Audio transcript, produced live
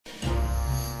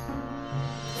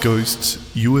Ghosts,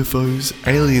 UFOs,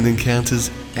 alien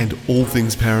encounters, and all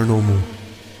things paranormal.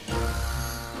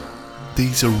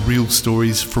 These are real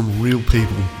stories from real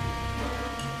people.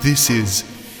 This is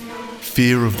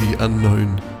Fear of the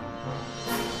Unknown.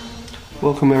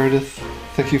 Welcome, Meredith.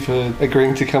 Thank you for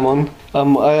agreeing to come on.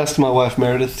 I asked my wife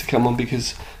Meredith to come on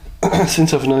because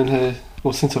since I've known her,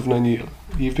 or since I've known you,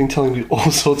 you've been telling me all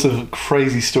sorts of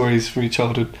crazy stories from your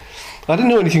childhood. I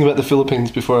didn't know anything about the Philippines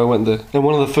before I went there, and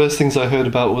one of the first things I heard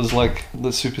about was like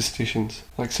the superstitions,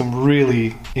 like some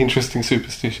really interesting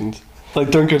superstitions.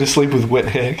 Like don't go to sleep with wet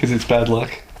hair because it's bad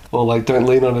luck, or like don't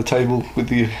lean on a table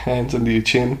with your hands under your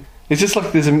chin. It's just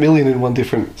like there's a million and one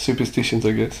different superstitions,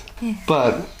 I guess. Yeah.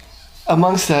 But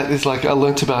amongst that is like I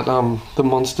learnt about the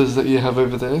monsters that you have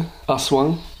over there,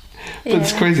 Aswang. But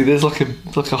it's crazy. There's like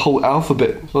a whole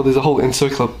alphabet. Well, there's a whole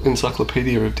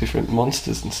encyclopedia of different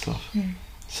monsters and stuff. Mm.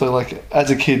 So, like,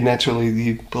 as a kid, naturally,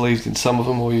 you believed in some of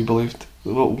them, or you believed.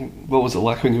 What was it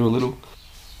like when you were little?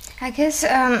 I guess,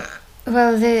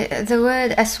 well, the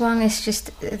word aswang is just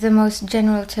the most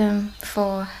general term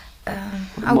for.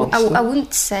 I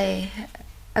wouldn't say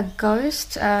a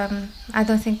ghost. I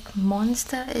don't think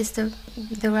monster is the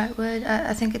right word.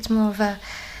 I think it's more of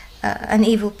an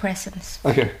evil presence.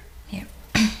 Okay. Yeah.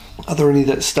 Are there any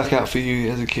that stuck out for you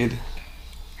as a kid?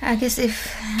 I guess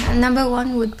if number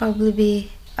one would probably be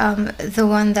the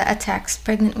one that attacks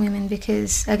pregnant women,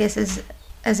 because I guess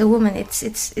as a woman it's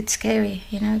scary,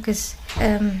 you know, because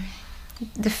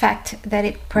the fact that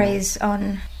it preys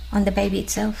on the baby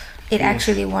itself, it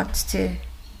actually wants to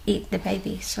eat the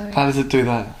baby. So how does it do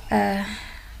that?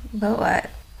 Well,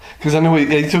 because I know are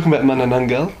you talking about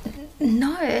manananggal?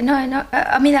 No.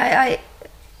 I mean, I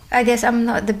guess I'm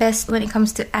not the best when it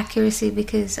comes to accuracy,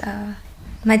 because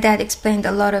my dad explained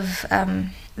a lot of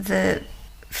the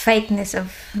fakeness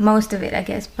of most of it, I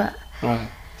guess. But right.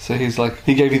 So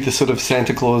he gave you the sort of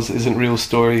Santa Claus isn't real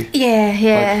story.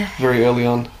 Yeah. Like, very early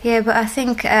on. Yeah, but I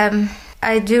think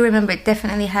I do remember it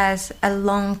definitely has a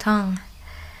long tongue.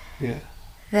 Yeah.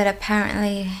 That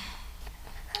apparently.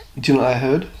 Do you know what I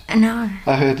heard? No.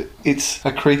 I heard it's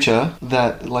a creature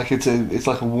that, like, it's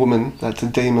like a woman that's a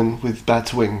demon with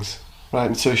bat's wings, right?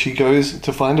 And so she goes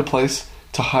to find a place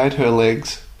to hide her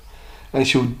legs, and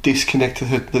she'll disconnect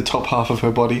the top half of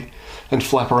her body and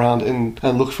flap around and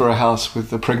look for a house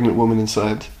with a pregnant woman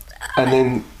inside. And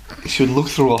then she'll look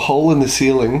through a hole in the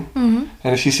ceiling, and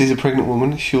if she sees a pregnant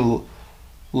woman, she'll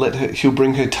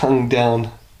bring her tongue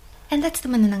down. And that's the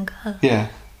manananggal. Yeah.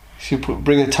 She'll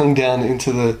bring her tongue down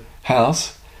into the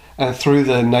house, and through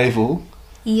the navel,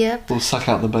 Yep. will suck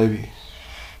out the baby.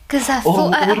 Because I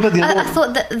what about the other I one?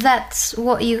 thought that's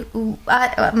what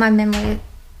my memory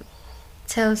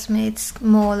tells me it's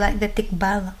more like the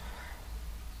tikbalang.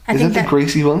 Is that the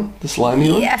greasy one? The slimy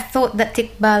one? Yeah, I thought that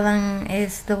tikbalang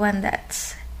is the one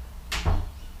that's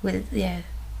with,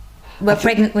 where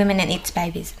pregnant women and eats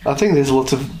babies. I think there's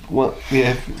lots of, Look,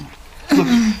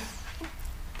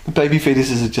 baby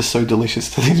fetuses are just so delicious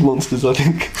to these monsters, I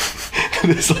think.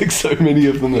 There's like so many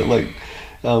of them that like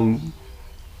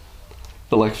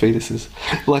fetuses.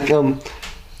 Like,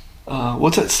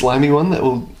 what's that slimy one that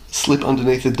will slip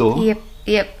underneath the door?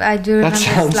 Yep, I do remember. That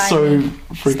sounds so slimy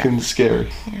freaking stuff.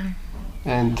 scary. Yeah.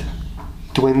 And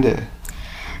duende.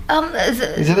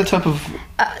 Is that a type of...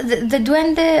 the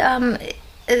duende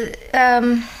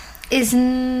is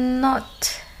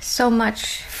not so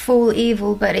much full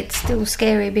evil, but it's still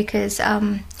scary because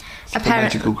it's a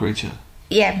magical creature.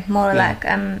 Yeah, more like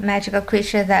a magical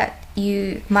creature that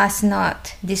you must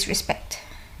not disrespect.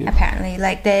 Yeah. Apparently,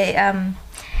 like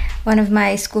one of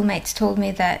my schoolmates told me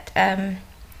that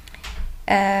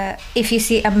if you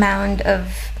see a mound, it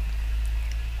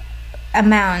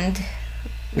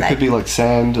could be like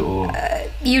sand or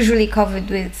usually covered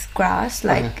with grass,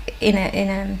 like in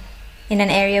an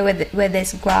area where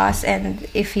there's grass, and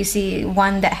if you see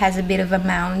one that has a bit of a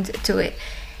mound to it,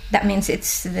 that means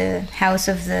it's the house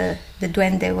of the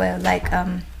duende, where like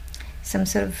some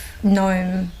sort of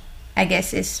gnome, I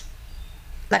guess, is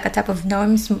like a type of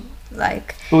gnomes,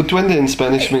 like. Well, duende in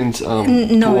Spanish means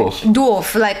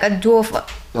dwarf, like a dwarf.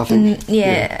 I think.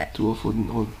 Dwarf or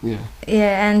yeah.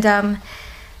 Yeah, and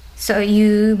so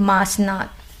you must not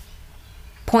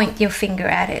point your finger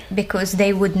at it because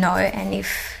they would know, and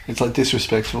if it's like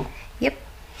disrespectful. Yep.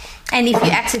 And if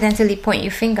you accidentally point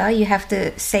your finger, you have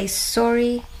to say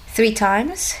sorry 3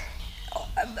 times.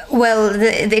 Well,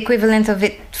 the equivalent of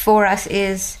it for us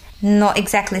is not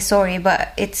exactly sorry,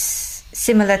 but it's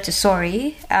similar to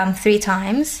sorry 3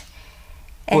 times.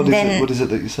 And what is it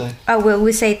that you say? Oh, well,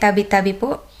 we say tabi tabi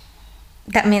po.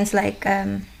 That means like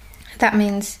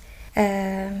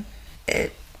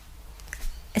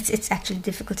It's actually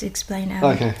difficult to explain now.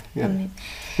 Okay, yeah. I mean,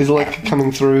 Is it like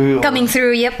coming through? Or? coming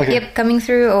through, yep, Okay. yep, coming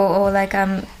through, or like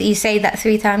you say that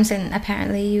 3 times and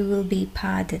apparently you will be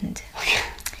pardoned.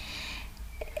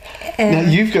 Now,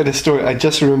 you've got a story, I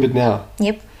just remembered now.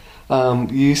 Yep. You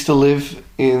used to live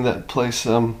in that place,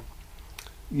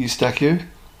 Eustachio,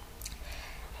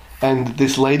 and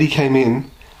this lady came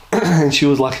in, and she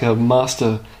was like a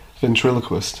master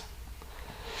ventriloquist.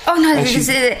 Oh no, And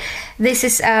this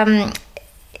is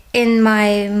in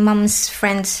my mum's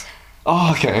friend's.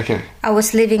 Oh, okay. I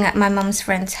was living at my mum's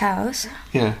friend's house.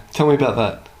 Yeah, tell me about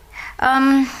that.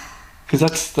 Um,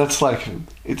 Because that's like,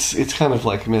 it's kind of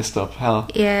like messed up how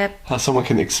yeah, someone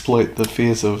can exploit the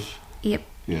fears of, yep.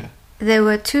 yeah. There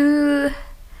were 2,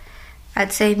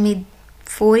 I'd say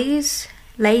mid-40s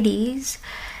ladies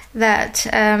that,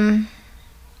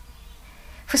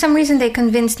 for some reason, they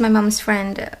convinced my mum's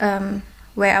friend,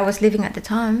 where I was living at the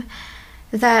time,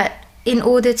 that in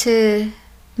order to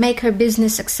make her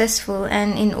business successful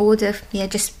and in order,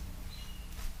 just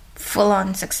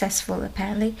full-on successful,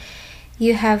 apparently,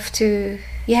 you have to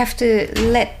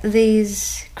let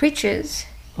these creatures.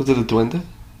 Was it a duende?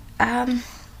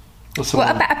 Or something?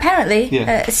 Well, apparently,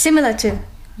 Yeah. similar to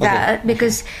that, Okay.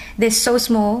 because they're so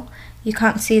small, you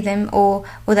can't see them, or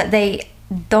that they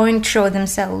don't show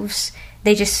themselves.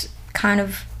 They just kind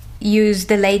of use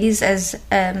the ladies as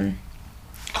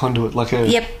Conduit, like a...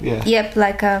 Yeah. yep,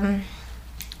 like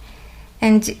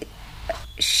and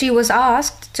she was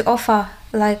asked to offer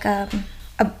like a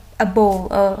bowl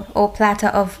or platter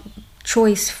of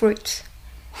choice fruit,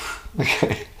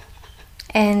 Okay.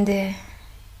 and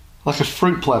Like a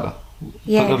fruit platter.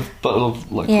 yeah, But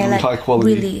of like yeah, really like high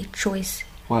quality. really choice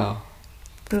Wow.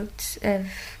 fruits of,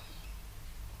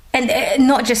 and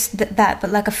not just that, but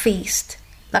like a feast,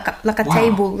 like a Wow.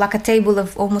 table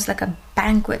of almost like a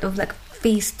banquet of like a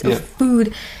feast Yeah. of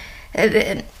food,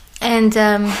 and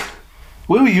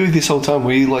Where were you this whole time?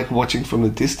 Were you like watching from a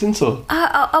distance or?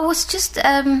 I was just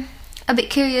a bit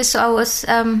curious, so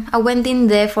I went in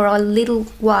there for a little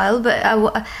while,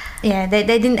 but they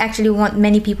didn't actually want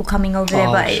many people coming over there,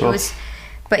 Oh, but sure.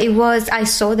 it was I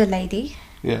saw the lady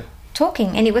Yeah.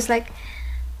 talking, and it was like,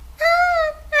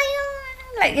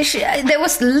 there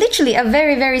was literally a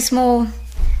very, very small,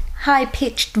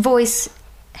 high-pitched voice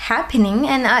happening,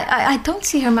 and I don't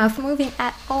see her mouth moving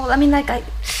at all. I mean, like,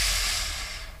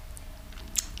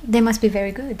 they must be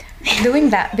very good doing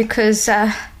that, because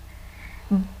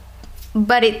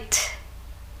but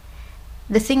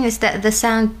the thing is that the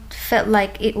sound felt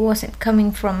like it wasn't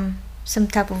coming from some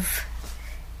type of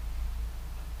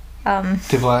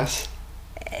Device.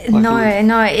 no,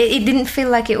 it didn't feel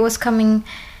like it was coming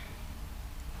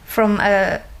from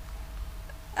a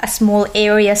small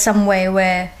area somewhere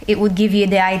where it would give you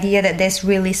the idea that there's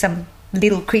really some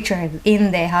little creature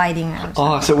in there hiding.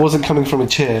 Oh, so it wasn't coming from a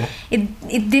chair. It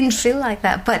didn't feel like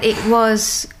that, but it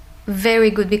was very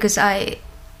good, because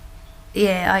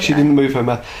She didn't move her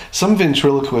mouth. Some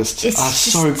ventriloquists It's are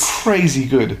so just- crazy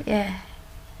good. yeah.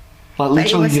 Like But it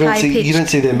literally, was you don't high-pitched.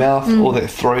 see their mouth or their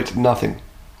throat, nothing.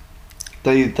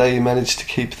 They manage to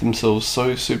keep themselves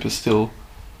so super still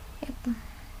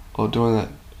while doing that.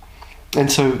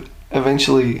 And so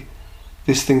eventually,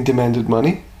 this thing demanded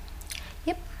money.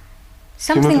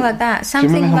 Something remember- like that. Do you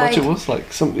Something remember how like much it was? Like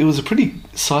it was a pretty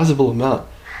sizable amount.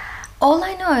 all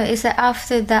I know is that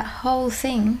after that whole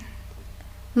thing,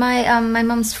 my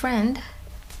mum's friend,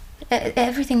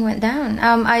 everything went down.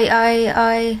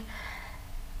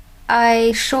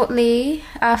 I shortly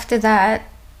after that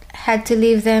had to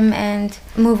leave them and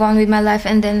move on with my life,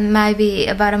 and then maybe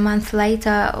about a month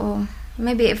later, or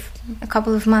maybe a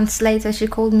couple of months later, she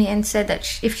called me and said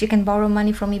that if she can borrow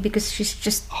money from me, because she's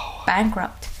just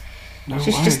bankrupt. No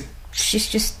She's way.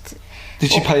 just.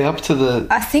 Did she pay up to the?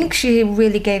 I think she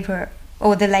really gave her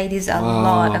or the ladies a Wow.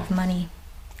 lot of money.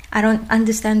 I don't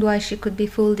understand why she could be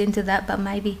fooled into that, but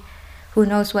maybe who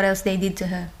knows what else they did to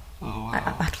her. Oh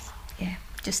wow. Yeah,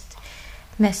 just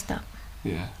messed up.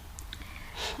 Yeah.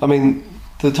 I mean,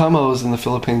 the time I was in the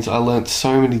Philippines, I learnt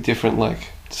so many different like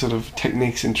sort of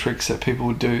techniques and tricks that people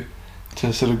would do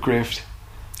to sort of grift,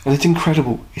 and it's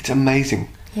incredible. It's amazing.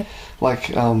 Yep. Like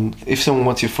if someone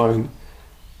wants your phone,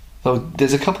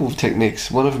 there's a couple of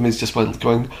techniques. One of them is just by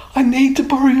going, "I need to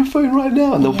borrow your phone right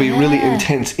now," and they'll be really Yeah.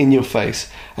 intense in your face,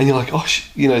 and you're like, "Oh,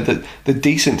 the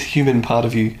decent human part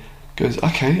of you goes,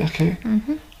 okay."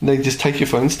 Mm-hmm. And they just take your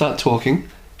phone, start talking,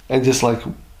 and just like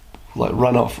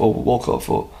run off or walk off,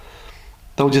 or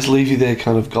they'll just leave you there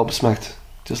kind of gobsmacked,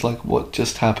 just like what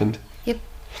just happened. Yep.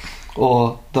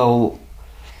 Or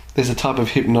there's a type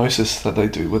of hypnosis that they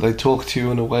do where they talk to you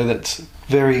in a way that's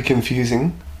very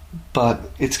confusing, but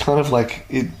it's kind of like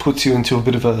it puts you into a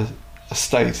bit of a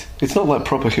state. It's not like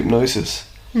proper hypnosis,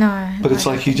 No. but it's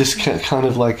like you just kind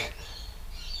of like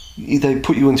they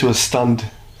put you into a stunned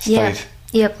state,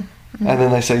 Yep. and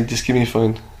then they say, "Just give me your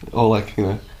phone," or like, you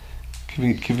know,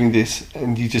 give me this,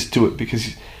 and you just do it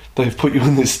because they've put you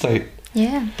in this state.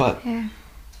 Yeah. But Yeah.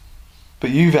 but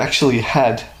you've actually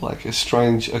had like a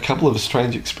couple of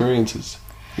strange experiences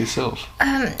yourself.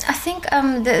 I think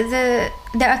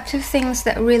there are two things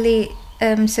that really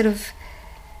sort of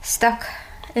stuck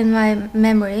in my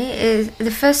memory. Is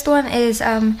the first one is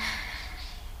I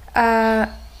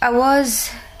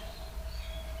was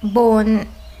born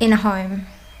in a home,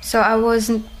 so I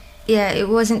wasn't. Yeah, it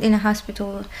wasn't in a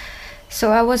hospital.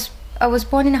 So I was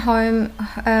born in a home.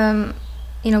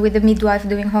 With the midwife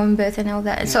doing home birth and all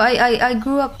that. Yeah. So I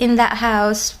grew up in that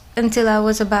house until I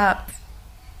was about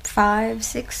 5,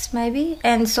 6 maybe.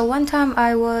 And so one time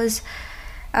I was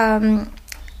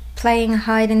playing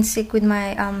hide and seek with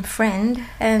my friend,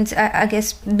 and I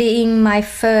guess being my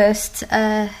first,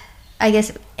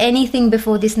 anything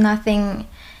before this, nothing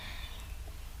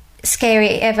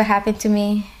scary ever happened to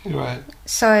me. Right.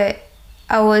 So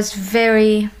I wasn't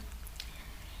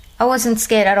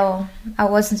scared at all.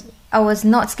 I was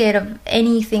not scared of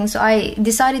anything, so I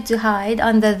decided to hide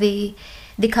under the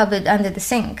cupboard under the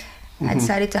sink. Mm-hmm. I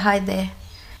decided to hide there.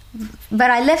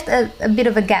 But I left a bit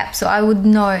of a gap so I would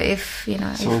know if,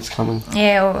 someone's coming.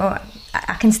 Yeah, or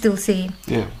I can still see.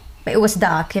 Yeah. But it was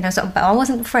dark, so but I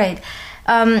wasn't afraid.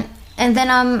 And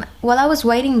then while I was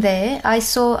waiting there, I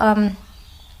saw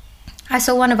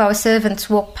one of our servants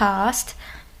walk past,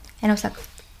 and I was like,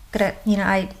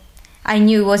 I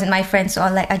knew it wasn't my friend, so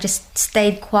I just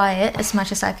stayed quiet as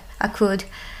much as I could.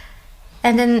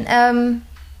 And then,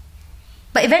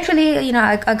 but eventually,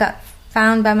 I got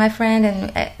found by my friend,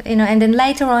 and and then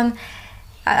later on,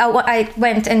 I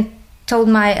went and told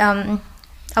my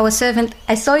our servant,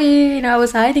 I saw you, I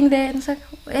was hiding there, and it's like,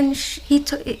 and he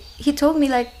told me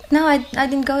like, no, I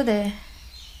didn't go there,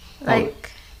 like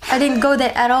I didn't go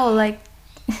there at all, like.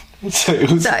 So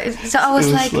it was. So I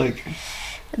was like.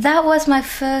 That was my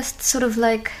first sort of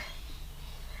like,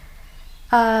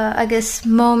 I guess,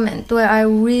 moment where I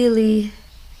really,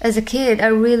 as a kid, I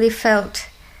really felt,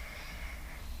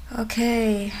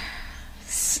 okay,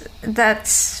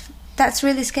 that's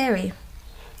really scary.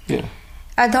 Yeah.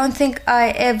 I don't think I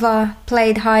ever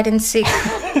played hide and seek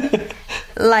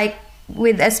like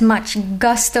with as much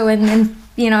gusto and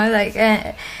like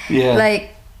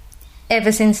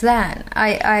ever since that.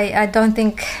 I don't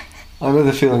think. I know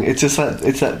the feeling. It's just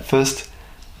that first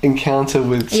encounter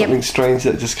with something strange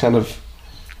that just kind of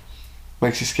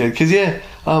makes you scared. Because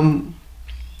I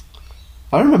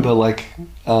remember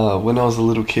when I was a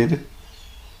little kid,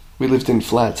 we lived in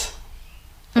flats,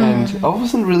 and I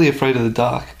wasn't really afraid of the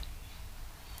dark.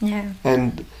 Yeah.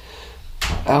 And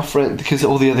our friend, because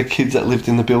all the other kids that lived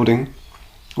in the building,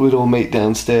 we'd all meet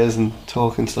downstairs and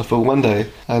talk and stuff. But one day,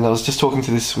 and I was just talking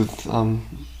to this with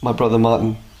my brother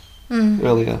Martin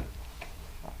earlier.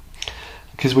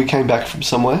 Because we came back from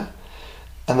somewhere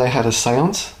and they had a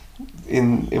seance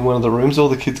in one of the rooms. All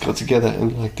the kids got together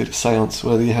and did a seance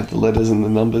where you had the letters and the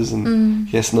numbers and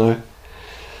yes, no.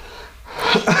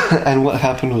 And what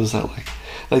happened was that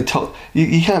they told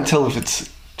you can't tell if it's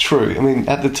true. I mean,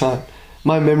 at the time,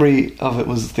 my memory of it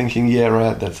was thinking, yeah,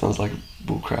 right, that sounds like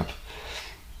bullcrap.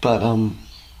 But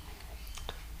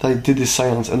they did this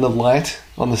seance and the light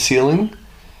on the ceiling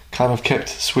kind of kept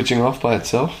switching off by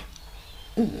itself.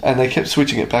 And they kept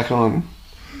switching it back on,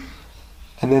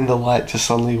 and then the light just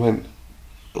suddenly went,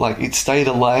 it stayed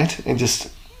alight and just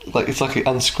it's like it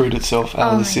unscrewed itself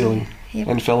out of the ceiling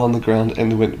and fell on the ground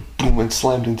and went boom and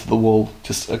slammed into the wall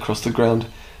just across the ground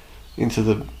into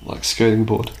the skirting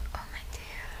board. Oh my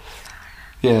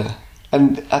dear. Yeah,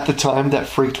 and at the time that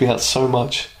freaked me out so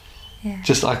much. Yeah.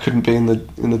 Just I couldn't be in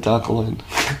the dark alone.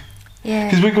 Yeah.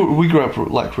 Because we grew up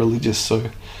religious, so.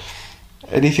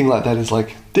 Anything like that is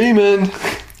demon.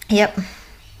 Yep.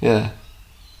 Yeah.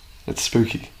 It's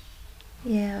spooky.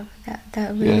 Yeah,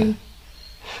 that really. Yeah.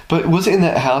 But was it in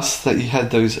that house that you had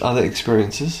those other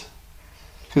experiences?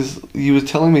 Because you were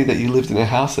telling me that you lived in a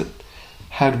house that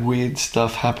had weird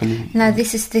stuff happening. No,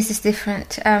 this is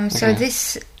different. So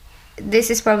this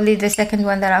is probably the second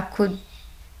one that I could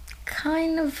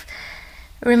kind of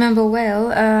remember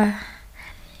well.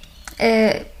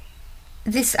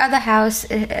 This other house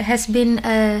has been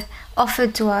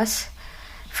offered to us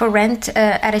for rent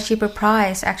at a cheaper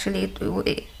price. Actually,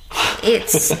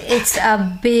 it's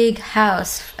a big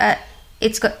house.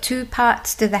 It's got two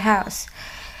parts to the house.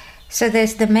 So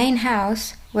there's the main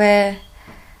house where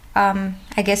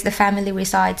I guess the family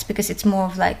resides, because it's more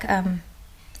of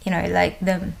like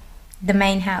the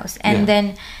main house, and Yeah.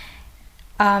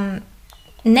 then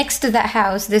next to that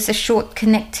house there's a short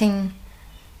connecting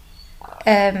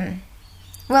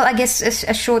I guess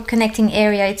a short connecting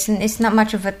area. It's not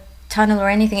much of a tunnel or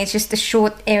anything. It's just a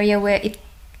short area where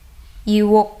you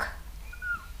walk.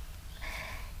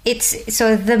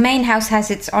 So the main house has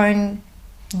its own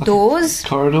doors.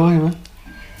 Corridor, you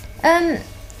mean?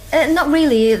 Not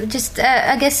really. Just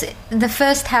I guess the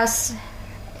first house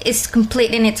is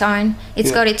complete in its own. It's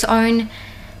Yeah. got its own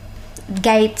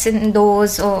gates and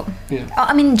doors, or Yeah.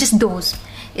 I mean just doors.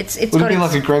 It's Would got it be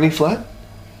its, like a granny flat?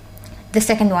 the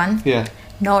second one. Yeah.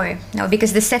 No,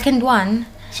 because the second one.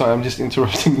 Sorry, I'm just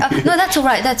interrupting you. No, that's all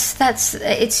right. That's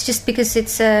it's just because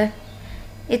it's a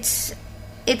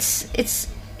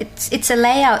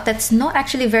layout that's not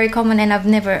actually very common, and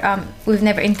we've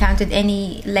never encountered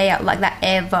any layout like that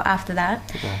ever after that.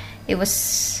 Okay. It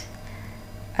was,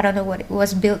 I don't know what it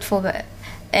was built for, but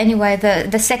anyway,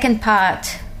 the second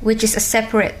part, which is a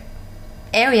separate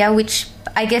area, which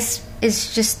I guess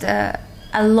is just a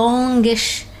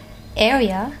longish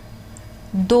area,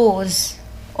 doors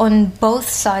on both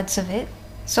sides of it.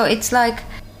 So it's like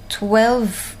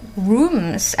 12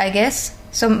 rooms, I guess.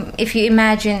 So if you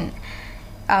imagine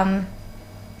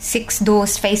 6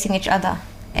 doors facing each other,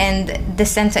 and the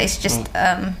center is just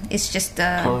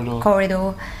a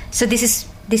corridor. So this is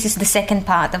the second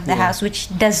part of the Yeah. house, which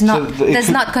does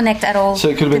not connect at all. So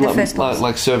it could have to been the first ones.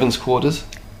 like servants' quarters?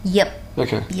 Yep.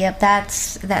 Okay. Yep,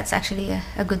 that's actually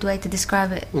a good way to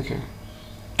describe it. Okay.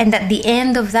 And at the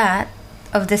end of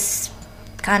this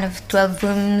kind of 12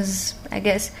 rooms, I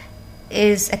guess,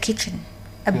 is a kitchen,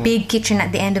 a Yeah. big kitchen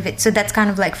at the end of it. So that's kind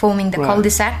of like forming the Right.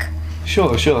 cul-de-sac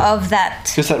Sure. of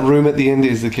that. Just that room at the end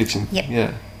is the kitchen. Yep.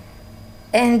 Yeah.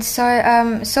 And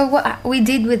so what we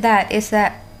did with that is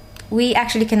that we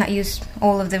actually cannot use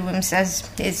all of the rooms, as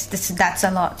that's a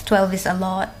lot. 12 is a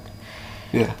lot,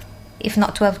 Yeah. if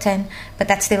not 12, 10, but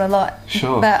that's still a lot.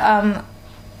 Sure. But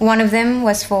one of them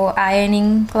was for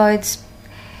ironing clothes,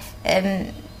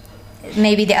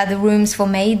 maybe the other rooms for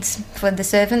maids, for the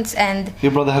servants, and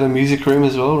Your brother had a music room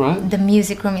as well, right? the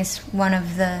music room is one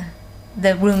of the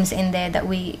rooms in there that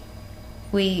we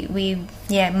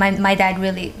my dad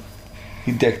really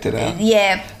He decked it out.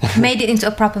 made it into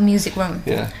a proper music room.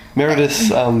 Yeah. Meredith's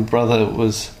brother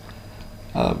was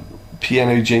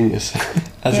piano genius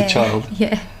as a child.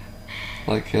 Yeah.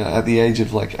 Like at the age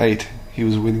of like 8, he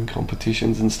was winning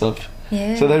competitions and stuff.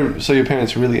 Yeah. So your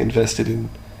parents really invested in.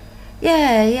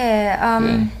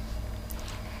 Yeah.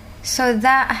 So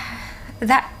that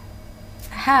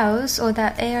house or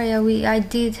that area I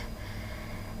did,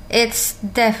 it's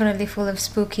definitely full of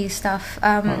spooky stuff.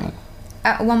 Right.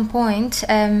 At one point,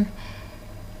 I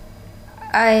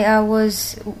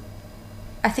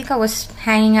think I was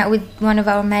hanging out with one of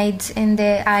our maids in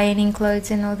there, ironing clothes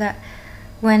and all that,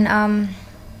 when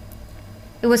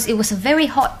it was a very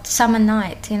hot summer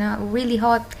night, really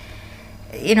hot,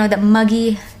 the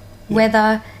muggy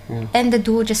weather, Yeah. and the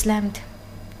door just slammed.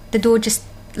 The door just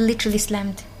literally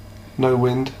slammed. No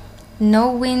wind.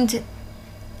 No wind,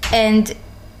 and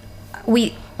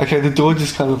we. Okay, the door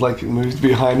just kind of like moved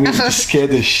behind me and just scared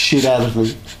the shit out of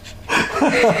me.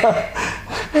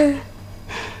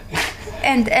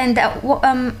 And at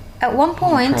one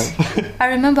point, I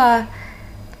remember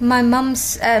my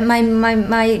mum's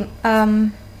my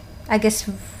I guess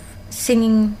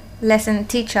singing lesson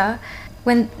teacher,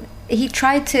 when he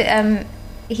tried to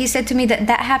he said to me that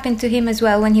happened to him as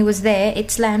well when he was there. It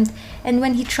slammed, and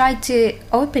when he tried to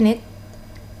open it,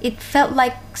 it felt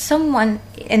like someone,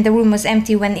 and the room was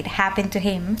empty when it happened to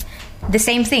him. The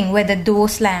same thing where the door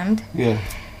slammed. Yeah.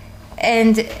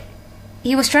 And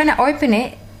he was trying to open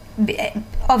it.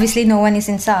 Obviously, no one is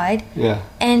inside. Yeah.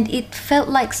 And it felt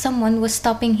like someone was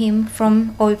stopping him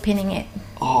from opening it.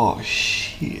 Oh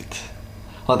shit!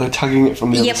 Like they're tugging it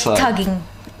from the other side. Tugging,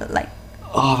 like.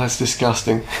 Oh, that's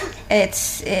disgusting.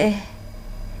 It's. And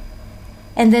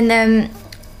then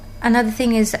another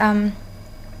thing is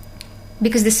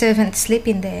because the servants sleep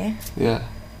in there. Yeah.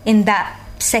 In that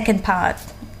second part,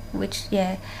 which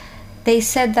they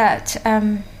said that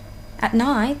at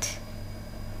night,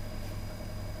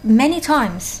 many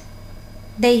times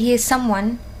they hear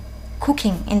someone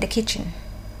cooking in the kitchen,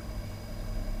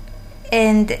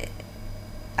 and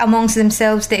amongst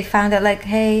themselves they found out, like,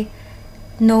 hey,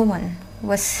 no one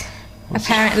was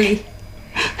apparently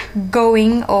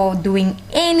going or doing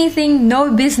anything,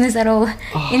 no business at all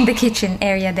in the kitchen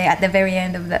area there at the very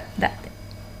end of that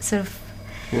sort of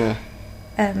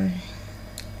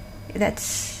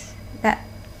that's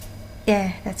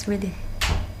really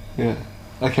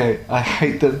Okay, I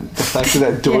hate the fact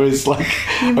that door is like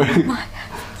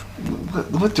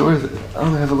What door is it? I'm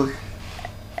gonna have a look.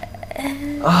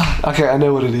 Okay, I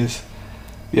know what it is.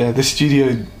 Yeah, the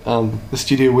studio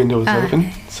window is open,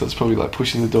 Okay. so it's probably like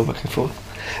pushing the door back and forth.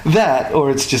 That, or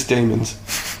it's just demons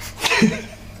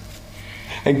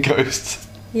and ghosts.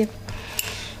 Yep.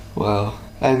 Wow.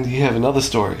 And you have another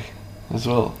story as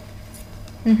well.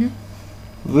 Mm-hmm.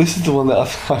 This is the one that I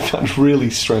found really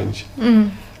strange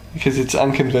because it's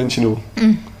unconventional.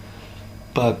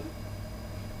 But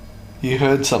you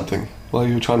heard something while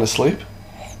you were trying to sleep.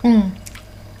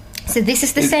 So this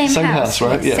is the It's same house,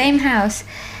 right? Yeah. Same house,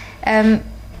 and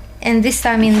this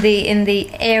time in the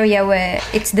area where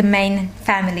it's the main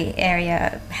family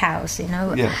area house, you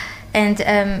know. Yeah. And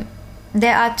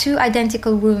there are 2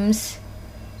 identical rooms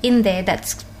in there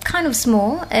that's kind of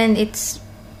small, and it's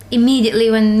immediately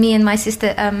when me and my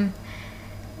sister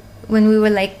when we were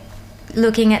like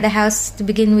looking at the house to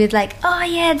begin with, like, oh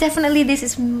yeah, definitely this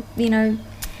is, you know,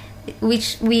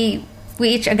 which we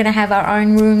each are gonna have our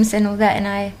own rooms and all that, and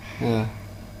I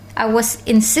was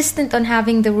insistent on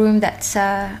having the room that's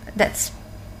I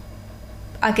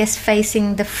guess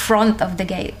facing the front of the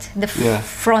gate, the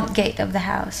front gate of the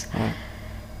house. Right.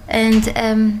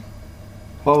 And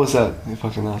Why was that, if I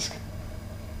can ask?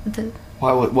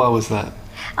 Why was that?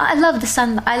 I love the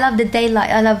sunlight. I love the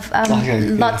daylight. I love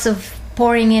lots of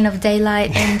pouring in of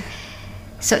daylight, and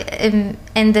so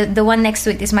and the one next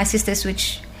to it is my sister's,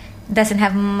 which doesn't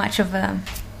have much of a.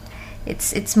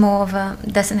 It's more of a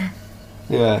doesn't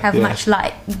have much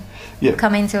light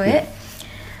come into it.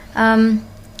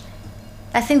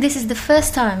 I think this is the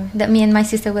first time that me and my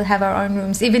sister will have our own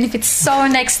rooms, even if it's so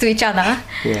next to each other.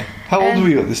 Yeah. How old were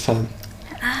you at this time?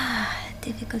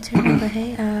 Difficult to remember.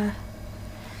 Hey,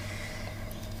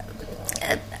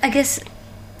 I guess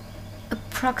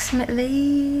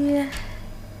approximately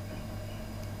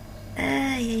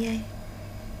 9,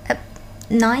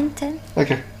 10.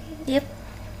 Okay. Yep.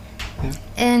 Yeah.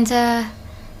 And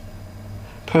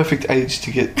perfect age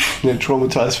to get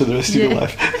traumatized for the rest of your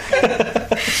life.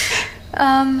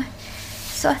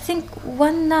 So I think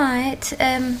one night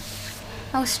I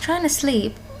was trying to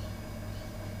sleep.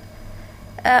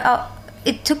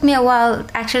 It took me a while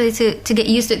actually to get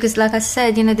used to it, because like I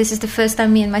said, this is the first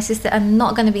time me and my sister are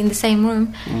not going to be in the same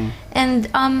room. And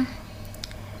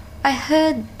I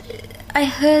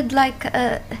heard like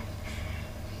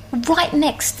right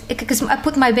next, because I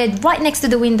put my bed right next to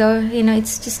the window,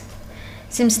 it's just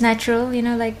seems natural,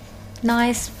 like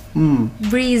nice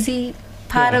breezy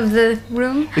part of the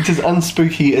room. It's as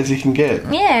unspooky as you can get.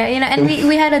 Yeah, and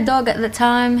we had a dog at the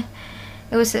time.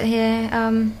 It was here,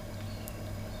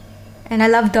 and I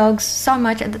loved dogs so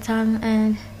much at the time,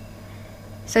 and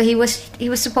so he was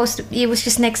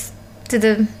just next to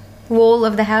the wall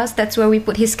of the house. That's where we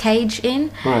put his cage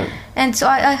in. Right. And so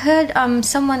I heard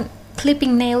someone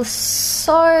clipping nails.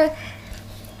 So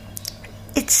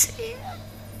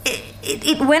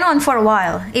it went on for a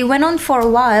while.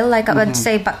 Like I would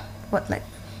say, but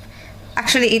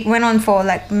actually it went on for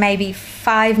like maybe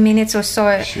 5 minutes or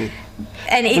so. Shit.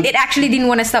 And it actually didn't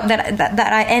want to stop. That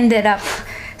I ended up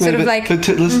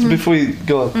listen, before you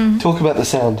go on, talk about the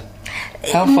sound.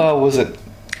 How far was it,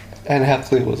 and how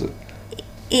clear was it?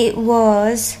 It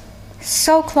was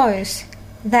so close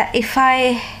that if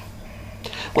I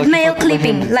nail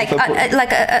clipping, like if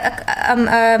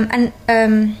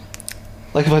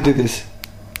I did this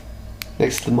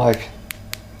next to the mic,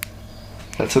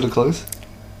 that sort of close.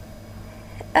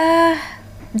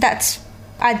 That's,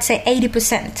 I'd say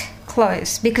 80%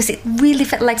 close, because it really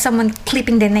felt like someone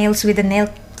clipping their nails with a nail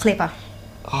clipper.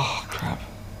 Oh crap!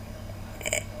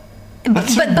 But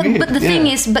the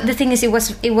thing is, it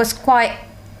was quite.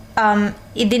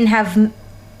 It didn't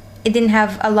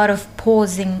have a lot of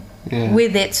pausing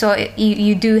with it, so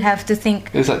you do have to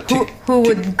think like who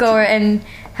would go and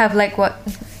have like what.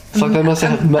 It's like they must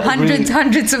have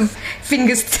hundreds of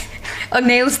fingers or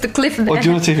nails to clip there. Or do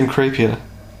you know what's even creepier?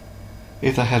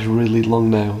 If they had really long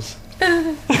nails.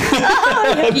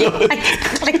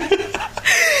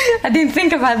 I didn't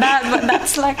think about that, but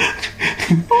that's like...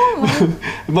 Oh,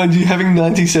 mind you, having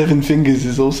 97 fingers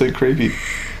is also creepy.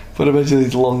 But imagine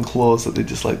these long claws that they're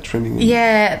just like trimming them.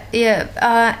 Yeah.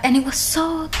 And it was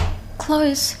so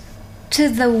close to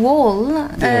the wall,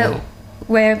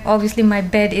 where obviously my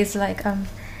bed is like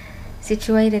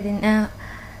situated in now,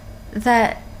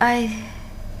 that I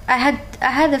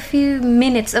had a few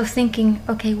minutes of thinking,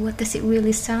 okay, what does it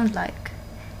really sound like?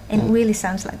 And it really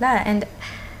sounds like that. And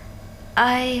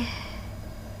I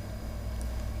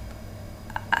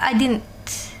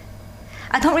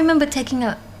don't remember taking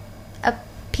a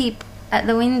peep at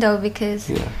the window,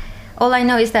 because all I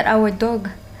know is that our dog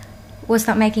was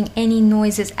not making any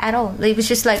noises at all. It was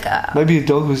just like maybe a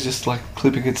dog was just like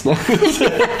clipping its nails.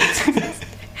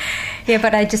 yeah,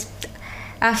 but I just,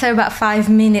 after about 5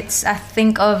 minutes, I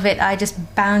think of it, I just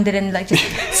bounded and like just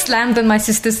slammed on my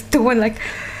sister's door and like.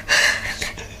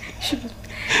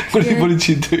 What did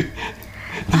she do?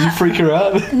 Did you freak her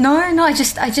out? No, I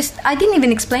didn't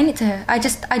even explain it to her. I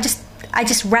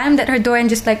just rammed at her door and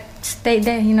just like stayed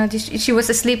there. You know, she was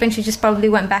asleep and she just probably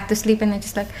went back to sleep, and I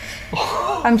just like,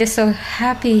 I'm just so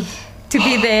happy to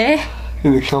be there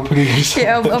in the company of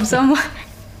someone. of someone.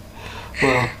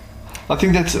 Well, I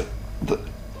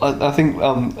think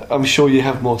I'm sure you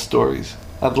have more stories.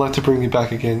 I'd like to bring you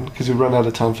back again because we've run out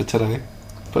of time for today.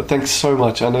 But thanks so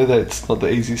much. I know that it's not the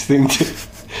easiest thing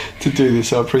to do this,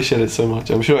 so I appreciate it so much.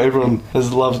 I'm sure everyone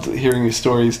has loved hearing your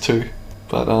stories too.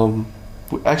 But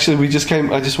actually, I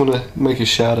just want to make a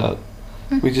shout out.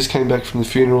 We just came back from the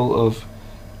funeral of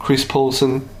Chris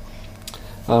Paulson.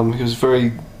 He was a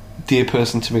very dear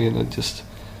person to me, and I just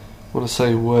want to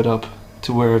say a word up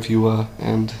to wherever you are,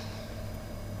 and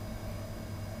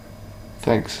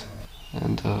thanks.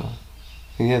 And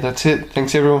yeah, that's it.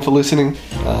 Thanks everyone for listening.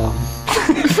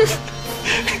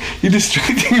 You're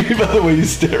distracting me by the way you're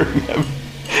staring at me.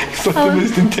 It's like the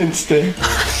most intense stare.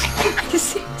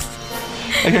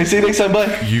 Okay, see you next time,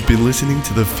 bye. You've been listening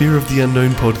to the Fear of the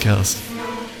Unknown podcast.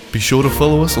 Be sure to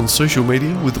follow us on social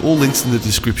media with all links in the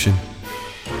description.